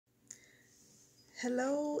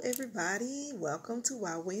Hello, everybody. Welcome to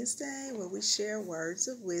Wow Wednesday, where we share words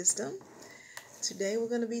of wisdom. Today, we're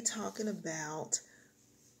going to be talking about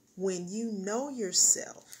when you know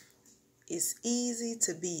yourself, it's easy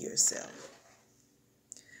to be yourself.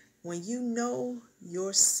 When you know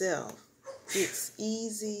yourself, it's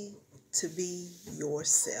easy to be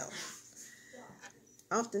yourself.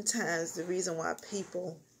 Oftentimes, the reason why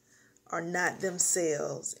people are not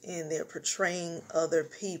themselves and they're portraying other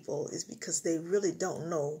people is because they really don't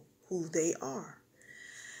know who they are.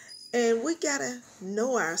 And we gotta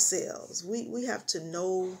know ourselves. We have to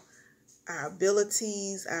know our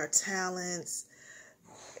abilities, our talents,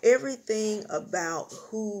 everything about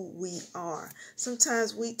who we are.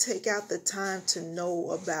 Sometimes we take out the time to know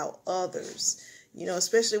about others.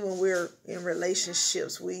 Especially when we're in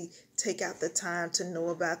relationships, we take out the time to know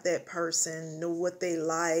about that person, know what they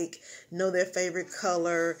like, know their favorite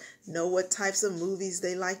color, know what types of movies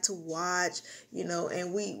they like to watch,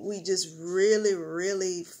 and we just really,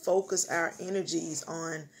 really focus our energies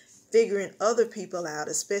on figuring other people out,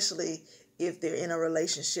 especially if they're in a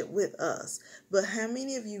relationship with us. But how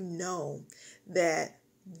many of you know that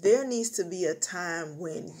there needs to be a time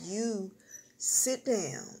when you sit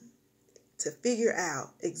down to figure out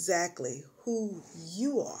exactly who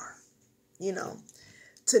you are,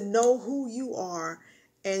 to know who you are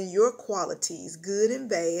and your qualities, good and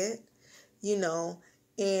bad,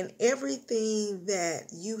 and everything that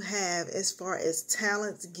you have as far as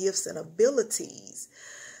talents, gifts, and abilities,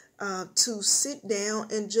 to sit down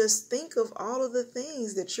and just think of all of the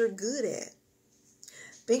things that you're good at.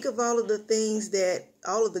 Think of all of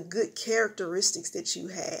the good characteristics that you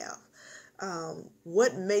have.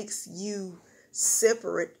 What makes you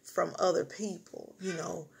separate from other people?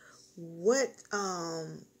 What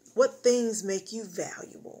things make you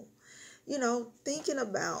valuable? Thinking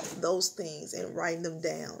about those things and writing them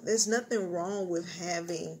down. There's nothing wrong with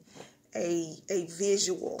having a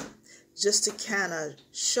visual just to kind of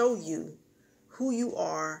show you who you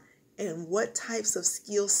are and what types of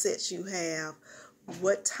skill sets you have,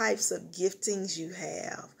 what types of giftings you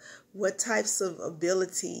have, what types of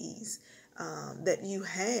abilities that you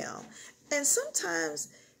have. And sometimes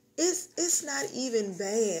it's not even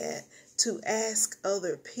bad to ask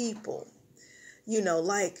other people,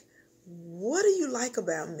 like, what do you like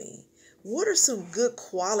about me? What are some good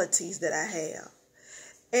qualities that I have?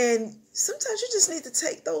 And sometimes you just need to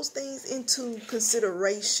take those things into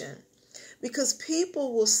consideration, because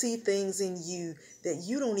people will see things in you that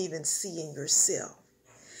you don't even see in yourself.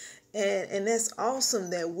 And that's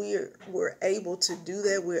awesome that we're able to do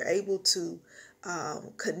that. We're able to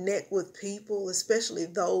connect with people, especially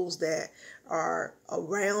those that are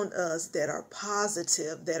around us, that are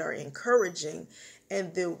positive, that are encouraging,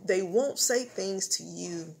 and they won't say things to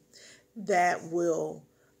you that will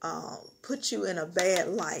put you in a bad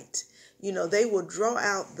light. They will draw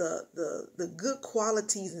out the good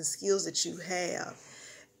qualities and skills that you have.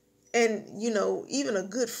 And, even a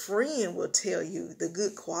good friend will tell you the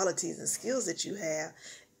good qualities and skills that you have.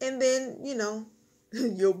 And then,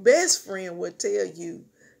 your best friend will tell you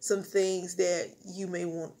some things that you may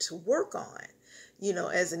want to work on,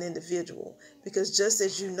 as an individual. Because just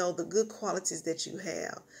as the good qualities that you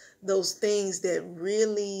have, those things that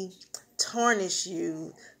really tarnish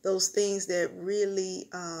you, those things that really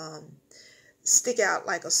stick out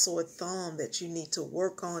like a sore thumb that you need to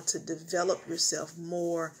work on to develop yourself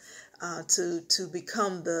more, to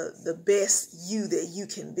become the best you that you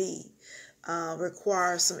can be,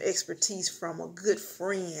 requires some expertise from a good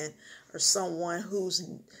friend or someone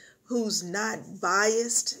who's not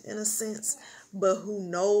biased in a sense, but who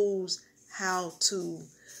knows how to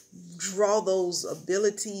draw those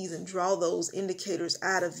abilities and draw those indicators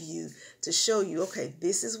out of you to show you, okay,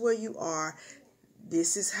 this is where you are.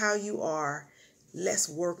 This is how you are. Let's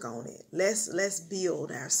work on it. Let's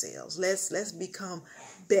build ourselves. Let's become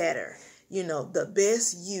better. The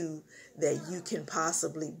best you that you can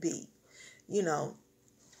possibly be.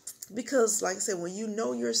 Because like I said, when you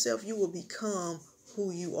know yourself, you will become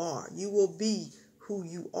who you are. You will be who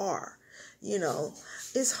you are.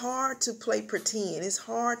 It's hard to play pretend. It's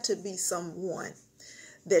hard to be someone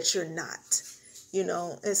that you're not.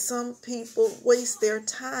 And some people waste their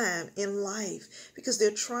time in life because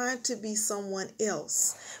they're trying to be someone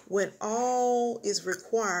else when all is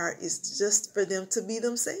required is just for them to be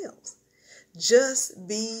themselves. Just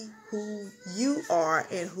be who you are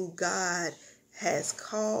and who God has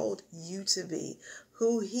called you to be,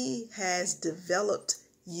 who He has developed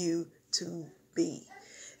you to be.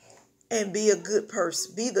 And be a good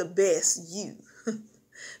person. Be the best you.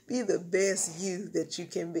 Be the best you that you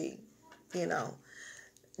can be.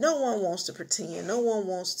 No one wants to pretend. No one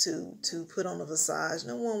wants to put on a visage.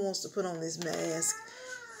 No one wants to put on this mask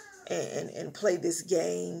and play these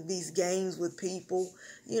games with people.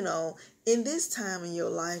 In this time in your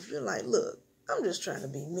life, you're like, look, I'm just trying to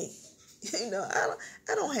be me.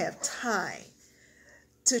 I don't have time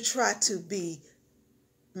to try to be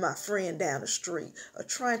my friend down the street or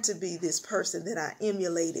trying to be this person that I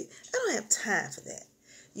emulated. I don't have time for that.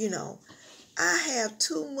 I have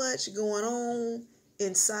too much going on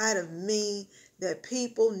inside of me that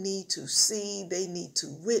people need to see, they need to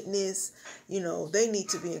witness, they need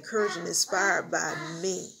to be encouraged and inspired by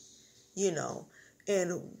me,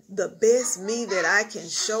 and the best me that I can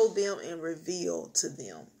show them and reveal to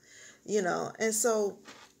them, and so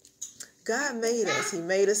God made us. He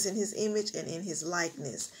made us in his image and in his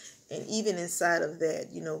likeness. And even inside of that,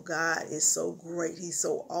 God is so great. He's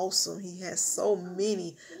so awesome. He has so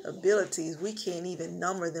many abilities. We can't even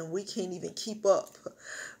number them. We can't even keep up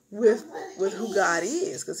with who God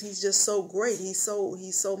is, because he's just so great. He's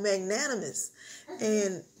so magnanimous.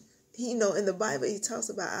 And in the Bible he talks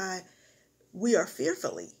about we are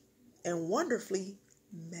fearfully and wonderfully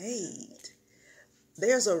made.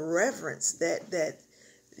 There's a reverence that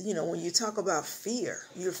when you talk about fear,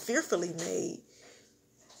 you're fearfully made.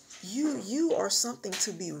 You are something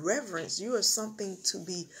to be reverenced. You are something to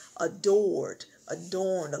be adored,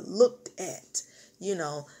 adorned, looked at.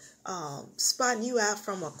 Spotting you out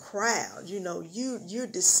from a crowd. You're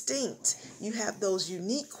distinct. You have those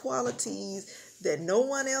unique qualities that no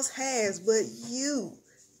one else has but you.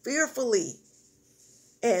 Fearfully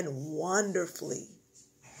and wonderfully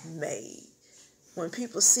made. When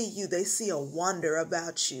people see you, they see a wonder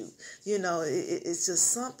about you. It's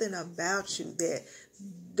just something about you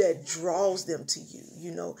that draws them to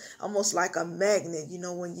you. Almost like a magnet.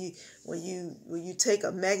 When you take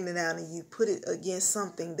a magnet out and you put it against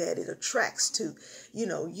something that it attracts to,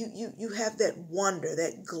 you have that wonder,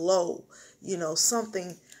 that glow.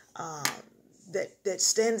 Something that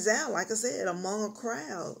stands out, like I said, among a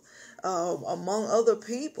crowd, among other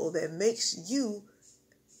people, that makes you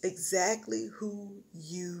exactly who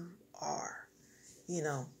you are,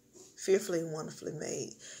 fearfully and wonderfully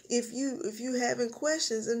made. If you having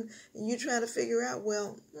questions and you're trying to figure out,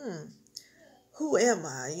 well, who am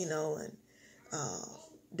I, and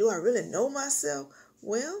do I really know myself?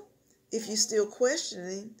 Well, if you're still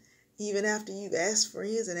questioning, even after you've asked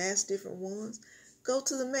friends and asked different ones, go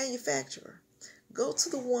to the manufacturer. Go to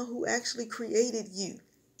the one who actually created you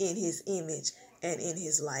in his image and in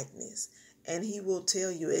his likeness. And he will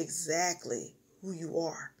tell you exactly who you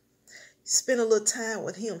are. Spend a little time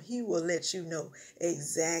with him. He will let you know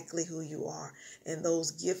exactly who you are and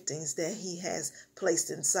those giftings that he has placed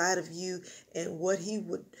inside of you and what he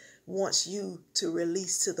wants you to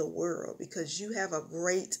release to the world, because you have a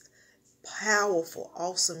great, powerful,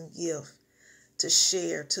 awesome gift to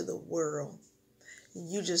share to the world.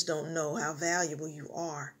 You just don't know how valuable you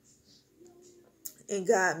are. And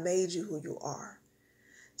God made you who you are.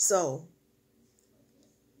 So,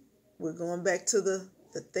 we're going back to the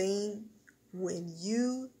theme. When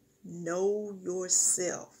you know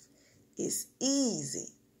yourself, it's easy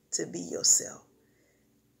to be yourself,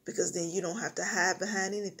 because then you don't have to hide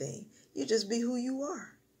behind anything. You just be who you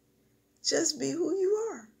are. Just be who you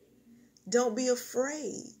are. Don't be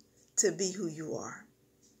afraid to be who you are,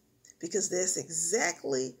 because that's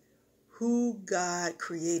exactly who God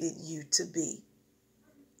created you to be.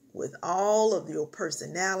 With all of your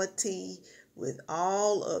personality, with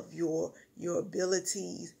all of your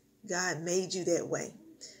abilities, God made you that way.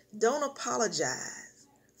 Don't apologize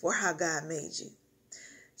for how God made you.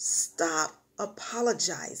 Stop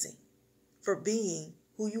apologizing for being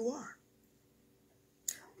who you are.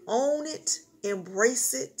 Own it,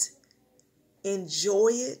 embrace it, enjoy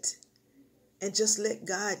it, and just let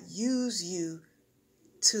God use you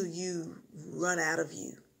till you run out of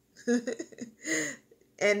you.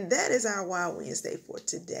 And that is our Wild Wednesday for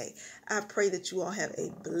today. I pray that you all have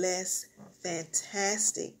a blessed,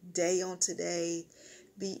 fantastic day on today.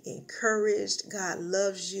 Be encouraged. God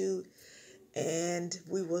loves you. And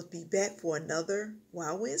we will be back for another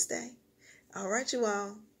Wild Wednesday. All right, you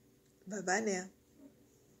all. Bye-bye now.